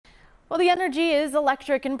Well, the energy is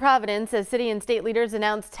electric in Providence as city and state leaders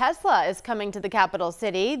announced Tesla is coming to the capital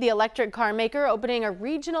city. The electric car maker opening a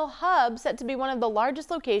regional hub set to be one of the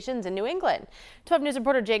largest locations in New England. 12 News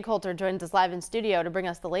reporter Jake Coulter joins us live in studio to bring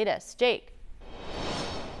us the latest. Jake.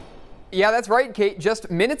 Yeah, that's right, Kate.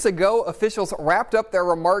 Just minutes ago, officials wrapped up their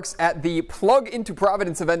remarks at the Plug into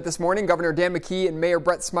Providence event this morning. Governor Dan McKee and Mayor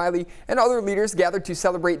Brett Smiley and other leaders gathered to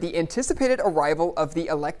celebrate the anticipated arrival of the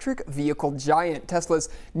electric vehicle giant. Tesla's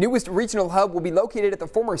newest regional hub will be located at the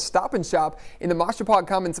former Stop and Shop in the Mashapog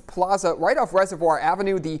Commons Plaza right off Reservoir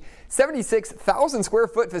Avenue. The 76,000 square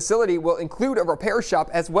foot facility will include a repair shop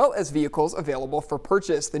as well as vehicles available for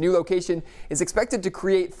purchase. The new location is expected to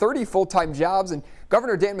create 30 full-time jobs, and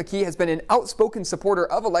Governor Dan McKee has been an outspoken supporter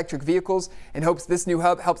of electric vehicles and hopes this new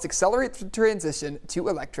hub helps accelerate the transition to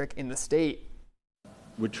electric in the state.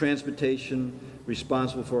 With transportation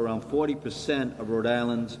responsible for around 40% of Rhode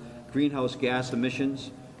Island's greenhouse gas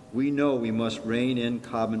emissions, we know we must rein in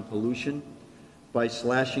carbon pollution by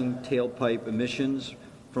slashing tailpipe emissions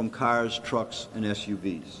from cars, trucks, and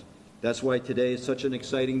SUVs. That's why today is such an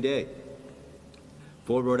exciting day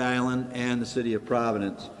for Rhode Island and the city of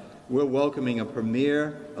Providence. We're welcoming a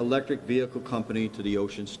premier electric vehicle company to the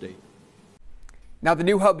Ocean State. Now, the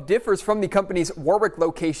new hub differs from the company's Warwick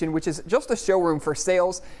location, which is just a showroom for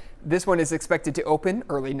sales. This one is expected to open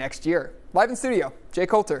early next year. Live in studio, Jay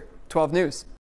Coulter, 12 News.